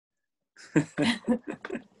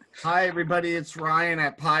Hi, everybody. It's Ryan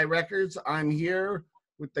at Pie Records. I'm here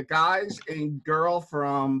with the guys and girl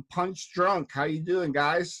from Punch Drunk. How you doing,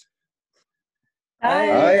 guys?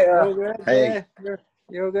 Hi. You're good. Hey. Yeah,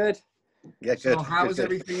 you're good. Yeah, good. So how is good.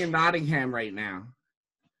 everything in Nottingham right now?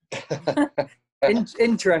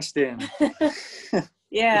 Interesting.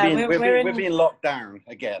 Yeah, we're being locked down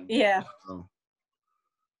again. Yeah. Oh.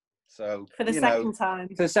 So For the second time.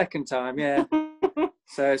 For the second time, yeah.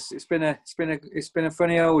 So it's been a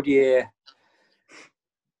funny old year.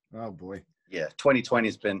 Oh boy. Yeah, 2020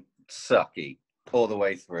 has been sucky all the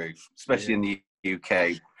way through, especially in the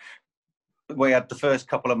UK. We had the first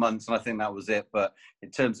couple of months, and I think that was it. But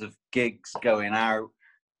in terms of gigs, going out,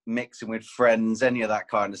 mixing with friends, any of that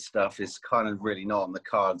kind of stuff is kind of really not on the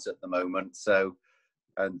cards at the moment. So,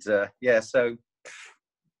 and so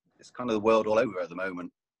it's kind of the world all over at the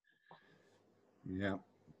moment. Yeah.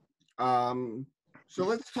 So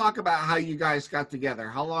let's talk about how you guys got together.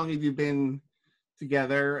 How long have you been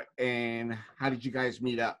together, and how did you guys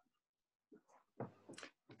meet up?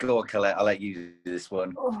 Go on, Colette. I'll let you do this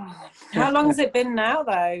one. How long has it been now,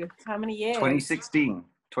 though? How many years? 2016.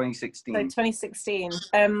 So 2016.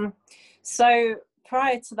 So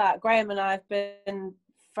prior to that, Graham and I have been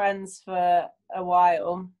friends for a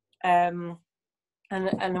while. And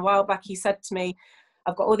a while back, he said to me,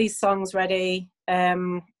 "I've got all these songs ready.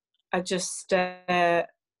 I just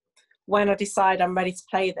when I decide I'm ready to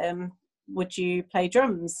play them, would you play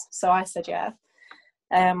drums?" So I said yeah.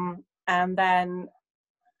 And then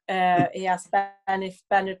he asked Ben if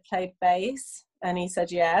Ben had played bass, and he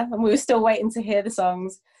said yeah. And we were still waiting to hear the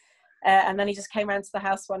songs. And then he just came round to the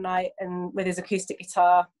house one night and with his acoustic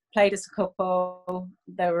guitar, played us a couple.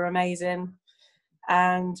 They were amazing.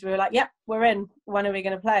 And we were like, yeah, we're in. When are we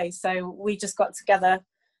going to play? So we just got together.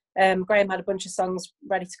 Graham had a bunch of songs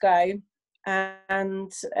ready to go.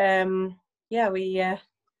 And we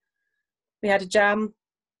had a jam,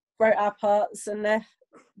 wrote our parts, and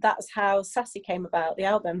that's how Sassy came about, the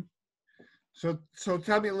album. So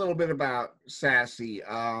tell me a little bit about Sassy.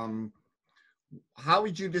 How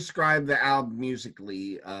would you describe the album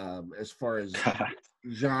musically, as far as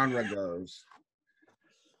genre goes?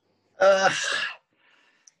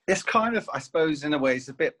 It's kind of, I suppose, in a way, it's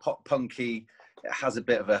a bit pop punky. It has a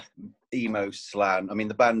bit of a emo slant. I mean,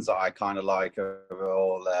 the bands that I kind of like are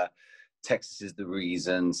all Texas Is the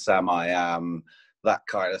Reason, Sam I Am, that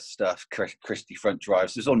kind of stuff, Christie Front Drive.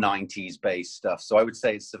 So it's all 90s based stuff. So I would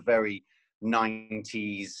say it's a very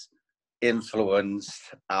 90s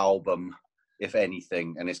influenced album, if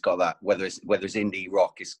anything, and it's got that, whether it's indie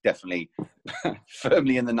rock, it's definitely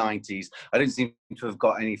firmly in the 90s. I don't seem to have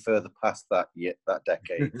got any further past that yet, that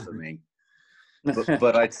decade for me.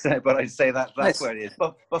 but I'd say that's where it is.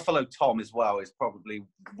 But Buffalo Tom as well is probably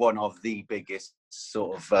one of the biggest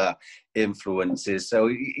sort of influences. So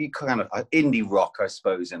you kind of indie rock, I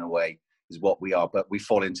suppose, in a way, is what we are. But we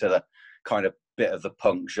fall into the kind of bit of the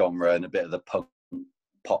punk genre and a bit of the pop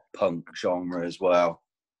punk genre as well.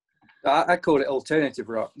 I call it alternative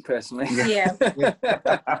rock, personally. Yeah. But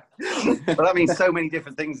that means so many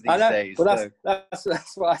different things these days. Well, that's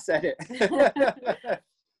why I said it.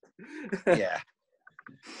 Yeah.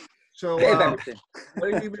 So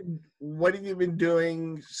what have you been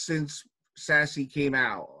doing since Sassy came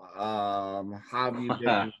out? How have you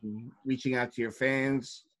been reaching out to your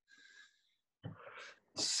fans?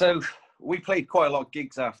 So we played quite a lot of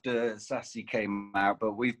gigs after Sassy came out,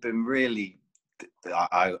 but we've been really,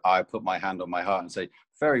 I put my hand on my heart and say,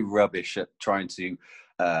 very rubbish at trying to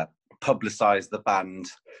publicize the band.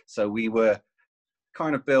 So we were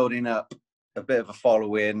kind of building up a bit of a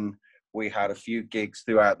following. We had a few gigs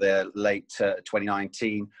throughout the late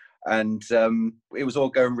 2019, and it was all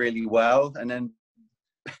going really well. And then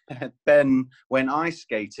Ben went ice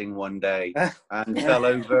skating one day and fell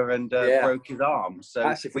over and broke his arm. So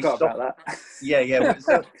I actually forgot about that. Yeah.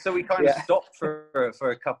 So we kind of stopped for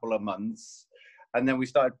a couple of months, and then we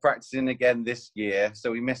started practicing again this year.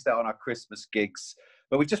 So we missed out on our Christmas gigs,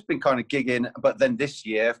 but we've just been kind of gigging. But then this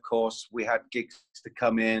year, of course, we had gigs to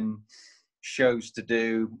come in, shows to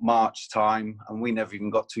do, March time, and we never even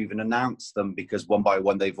got to even announce them because one by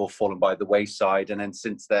one they've all fallen by the wayside. And then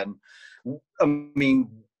since then, I mean,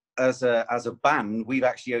 as a band, we've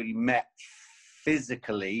actually only met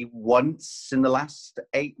physically once in the last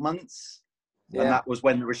 8 months, and that was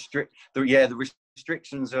when the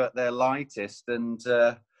restrictions are at their lightest. And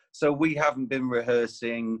so we haven't been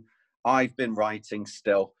rehearsing. I've been writing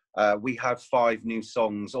still. We had 5 new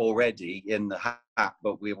songs already in the hat,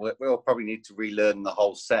 but we'll probably need to relearn the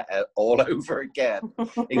whole set all over again,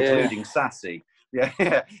 including Sassy.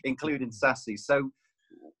 Yeah, including Sassy. So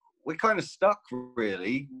we're kind of stuck,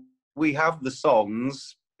 really. we have the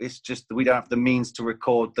songs. It's just that we don't have the means to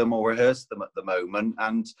record them or rehearse them at the moment,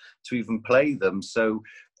 and to even play them. So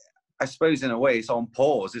I suppose in a way it's on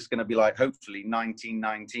pause. It's going to be like hopefully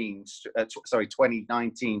 2019 straight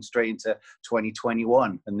into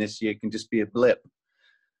 2021, and this year can just be a blip.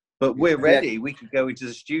 But we're ready. We could go into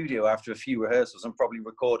the studio after a few rehearsals and probably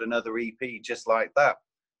record another EP just like that.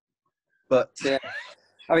 But yeah,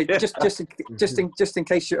 I mean, just in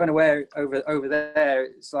case you're unaware, over there,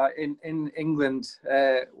 it's like in England,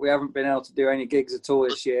 we haven't been able to do any gigs at all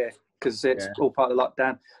this year because it's all part of the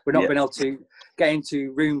lockdown. We've not been able to get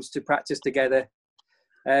into rooms to practice together.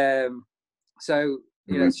 So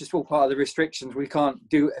you know, it's just all part of the restrictions. We can't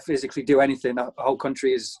physically do anything. The whole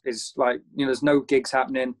country is like, you know, there's no gigs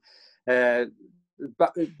happening.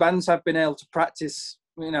 Bands have been able to practice,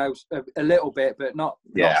 you know, a little bit, but not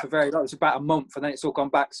for very long. It's about a month, and then it's all gone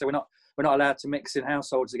back. So we're not allowed to mix in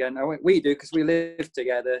households again. We do because we live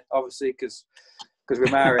together, obviously, because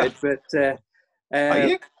we're married. But are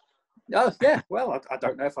you? Oh yeah. Well, I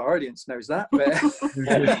don't know if our audience knows that, but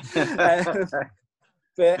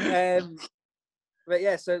yeah.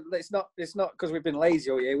 So it's not because we've been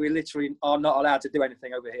lazy all year. We literally are not allowed to do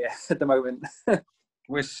anything over here at the moment.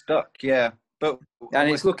 We're stuck. Yeah. And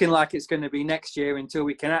it's looking like it's going to be next year until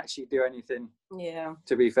we can actually do anything. Yeah.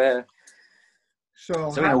 To be fair.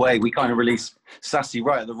 So in a way, we kind of released Sassy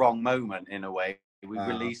right at the wrong moment. In a way, we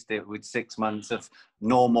released it with 6 months of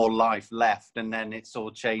normal life left, and then it's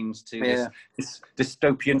all changed to this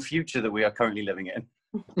dystopian future that we are currently living in.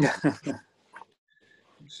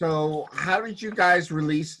 So how did you guys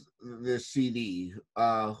release the CD?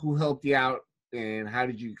 Who helped you out, and how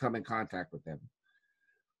did you come in contact with them?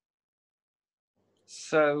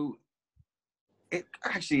 So it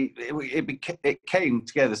came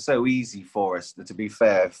together so easy for us, to be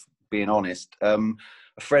fair, being honest. A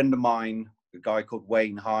friend of mine, a guy called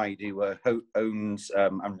Wayne Hyde, who owns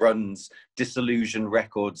and runs Disillusion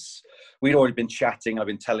Records, we'd already been chatting. I've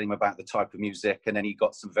been telling him about the type of music, and then he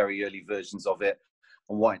got some very early versions of it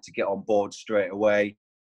and wanted to get on board straight away.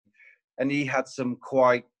 And he had some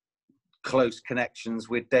quite close connections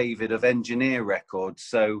with David of Engineer Records.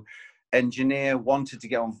 So Engineer wanted to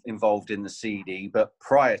get involved in the CD, but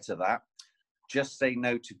prior to that, Just Say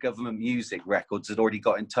No to Government Music Records had already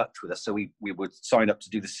got in touch with us, so we would sign up to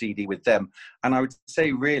do the CD with them. And I would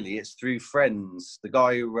say really it's through friends. The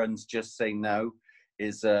guy who runs Just Say No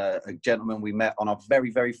is a gentleman we met on our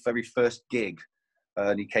very, very, very first gig.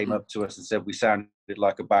 And he came up to us and said we sounded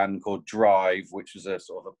like a band called Drive, which was a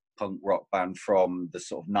sort of a punk rock band from the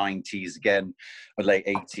sort of 90s again, or late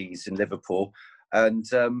 80s in Liverpool. And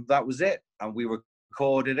that was it. And we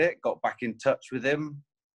recorded it, got back in touch with him,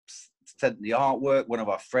 sent the artwork. One of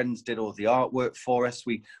our friends did all the artwork for us.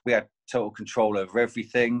 We had total control over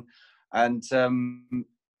everything. And then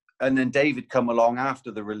David come along after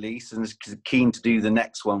the release and is keen to do the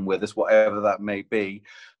next one with us, whatever that may be.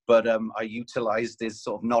 But I utilised his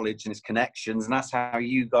sort of knowledge and his connections, and that's how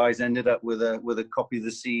you guys ended up with a copy of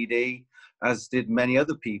the CD, as did many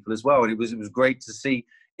other people as well. And it was great to see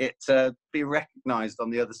it be recognised on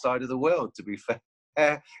the other side of the world. To be fair,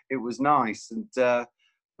 it was nice. And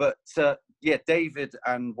but David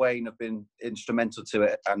and Wayne have been instrumental to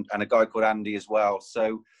it, and a guy called Andy as well.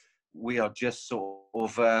 So we are just sort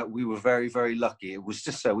of we were very, very lucky. It was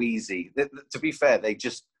just so easy. To be fair, they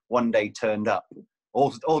just one day turned up.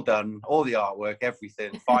 All done, all the artwork,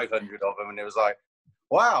 everything, 500 of them, and it was like,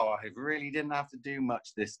 wow, I really didn't have to do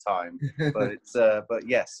much this time. But so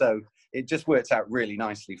it just worked out really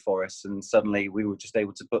nicely for us, and suddenly we were just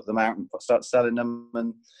able to put them out and start selling them,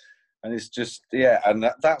 and it's just and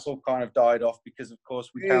that's all kind of died off because of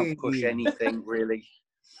course we can't push anything really.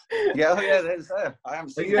 There's I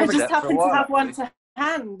haven't seen I just happen to have one to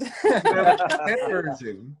hand.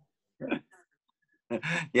 Version.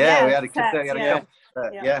 We had a cassette.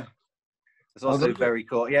 It's also very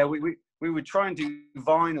cool. We would try and do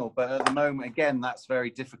vinyl, but at the moment, again, that's very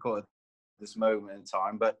difficult at this moment in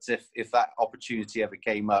time. But if that opportunity ever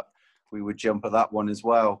came up, we would jump at that one as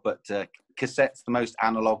well. But cassette's the most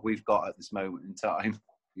analog we've got at this moment in time.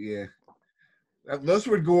 Yeah, those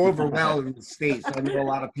would go over well in the States. I know a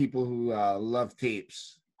lot of people who love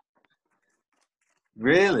tapes.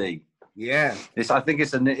 Really? Yeah, I think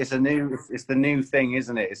it's the new thing,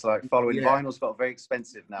 isn't it? It's like following vinyl's got very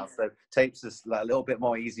expensive now, so tapes is like a little bit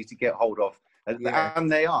more easy to get hold of,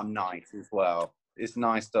 and they are nice as well. It's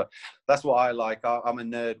nice to. That's what I like. I'm a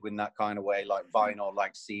nerd in that kind of way, like vinyl,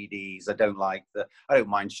 like CDs. I don't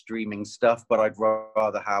mind streaming stuff, but I'd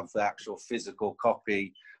rather have the actual physical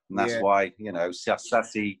copy, and that's why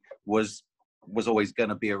Sassy was always going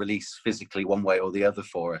to be a release physically one way or the other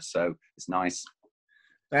for us. So it's nice.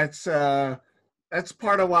 That's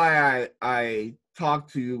part of why I talk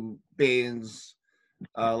to bands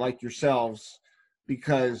like yourselves,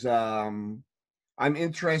 because I'm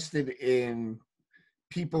interested in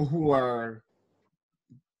people who are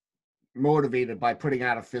motivated by putting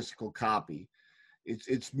out a physical copy.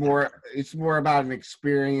 It's more about an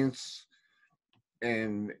experience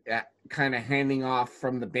and kind of handing off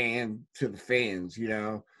from the band to the fans, you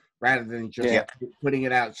know, rather than just putting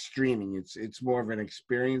it out streaming. It's more of an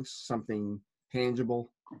experience, something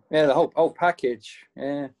tangible. Yeah, the whole package.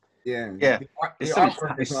 Yeah. Yeah.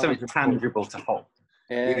 It's something tangible to hold.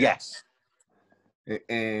 Yeah. Yes.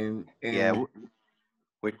 And yeah.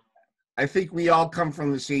 I think we all come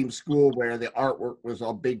from the same school where the artwork was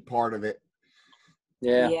a big part of it.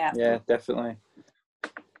 Yeah, definitely.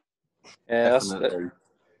 Yeah, definitely.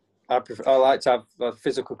 I like to have a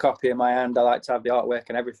physical copy in my hand. I like to have the artwork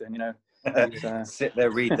and everything, you know. Sit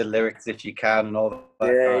there, read the lyrics if you can, and all that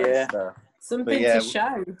kind of stuff. Something to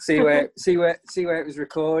show. See where it was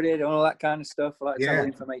recorded and all that kind of stuff. I like to have all the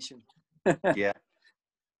information. Yeah,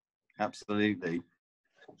 absolutely.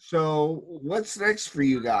 So, what's next for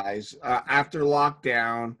you guys after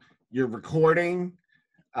lockdown? You're recording.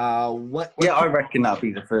 What I reckon that'll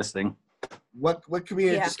be the first thing. What can we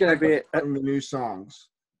It's going to be from the new songs?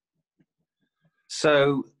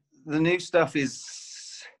 So the new stuff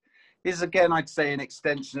is again, I'd say, an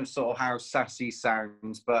extension of sort of how Sassy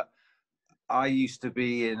sounds. But I used to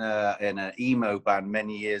be in an emo band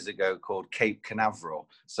many years ago called Cape Canaveral.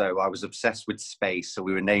 So I was obsessed with space. So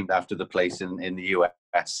we were named after the place in the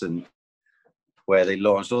US and where they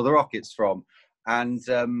launched all the rockets from. And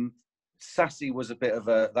Sassy was a bit of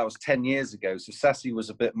that was 10 years ago. So Sassy was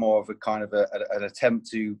a bit more of a kind of an attempt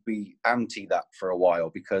to be anti that for a while,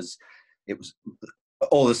 because it was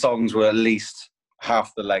all the songs were at least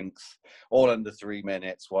half the length, all under 3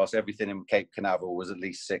 minutes, whilst everything in Cape Canaveral was at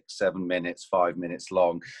least 6, 7 minutes, 5 minutes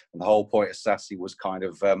long. And the whole point of Sassy was kind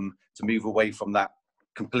of to move away from that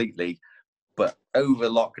completely. But over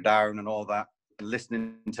lockdown and all that,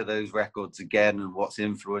 listening to those records again and what's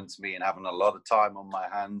influenced me and having a lot of time on my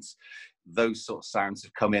hands, those sort of sounds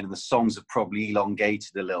have come in, and the songs have probably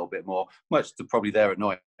elongated a little bit more, much to probably their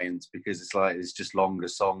annoyance, because it's just longer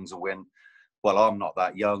songs. When, well, I'm not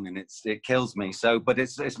that young and it kills me. So, but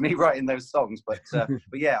it's me writing those songs. But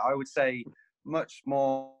yeah, I would say much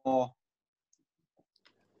more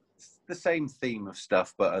the same theme of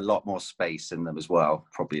stuff, but a lot more space in them as well.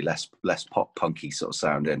 Probably less pop punky sort of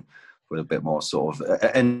sounding, with a bit more sort of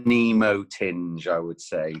an emo tinge, I would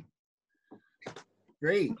say.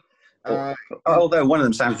 Great. Although one of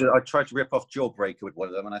them sounds, I tried to rip off Jawbreaker with one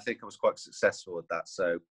of them, and I think I was quite successful with that.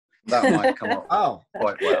 So that might come up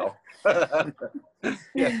quite well.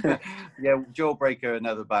 yeah, Jawbreaker,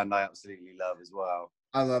 another band I absolutely love as well.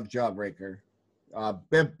 I love Jawbreaker.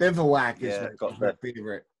 Bivouac is my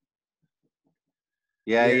favorite.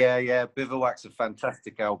 Yeah. Bivouac's a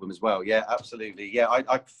fantastic album as well. Yeah, absolutely. Yeah,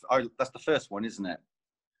 I that's the first one, isn't it?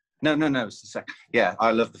 No, it's the second. Yeah, I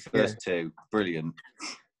love the first two. Brilliant.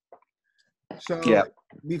 So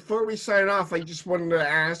before we sign off, I just wanted to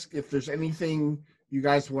ask if there's anything you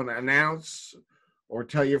guys want to announce or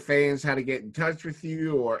tell your fans how to get in touch with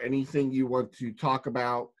you, or anything you want to talk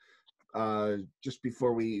about just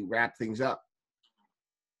before we wrap things up.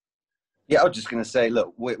 Yeah, I was just going to say,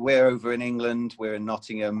 look, we're over in England. We're in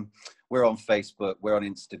Nottingham. We're on Facebook. We're on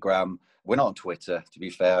Instagram. We're not on Twitter, to be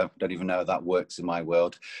fair. Don't even know how that works in my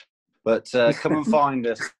world. But come and find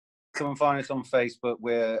us. Come and find us on Facebook.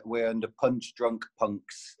 We're under Punch Drunk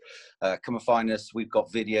Punks. Come and find us. We've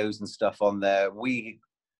got videos and stuff on there. We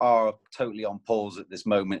are totally on pause at this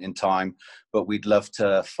moment in time, but we'd love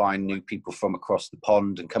to find new people from across the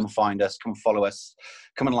pond, and come and find us. Come follow us.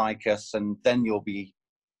 Come and like us, and then you'll be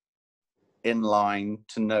in line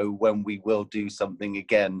to know when we will do something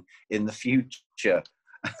again in the future.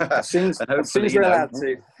 As soon as we're allowed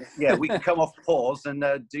to. Yeah, we can come off pause and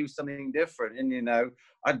do something different. And,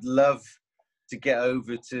 I'd love to get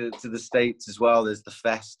over to the States as well. There's the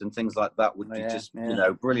fest and things like that would be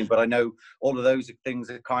brilliant. But I know all of those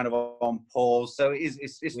things are kind of on pause. So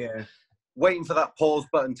it's waiting for that pause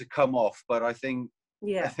button to come off. But I think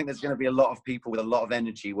there's going to be a lot of people with a lot of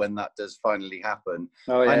energy when that does finally happen.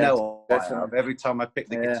 Oh, yeah, I know every time I pick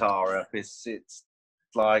the guitar up, it's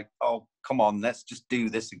like, oh, come on, let's just do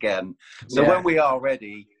this again. So when we are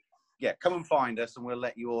ready, come and find us and we'll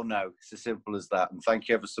let you all know. It's as simple as that. And thank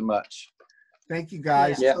you ever so much. Thank you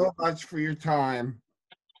guys so much for your time.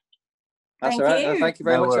 That's all right. Thank you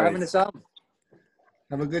very much for having us on.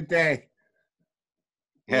 Have a good day.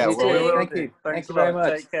 Yeah, thank you. Thanks very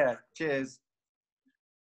much. Take care. Cheers.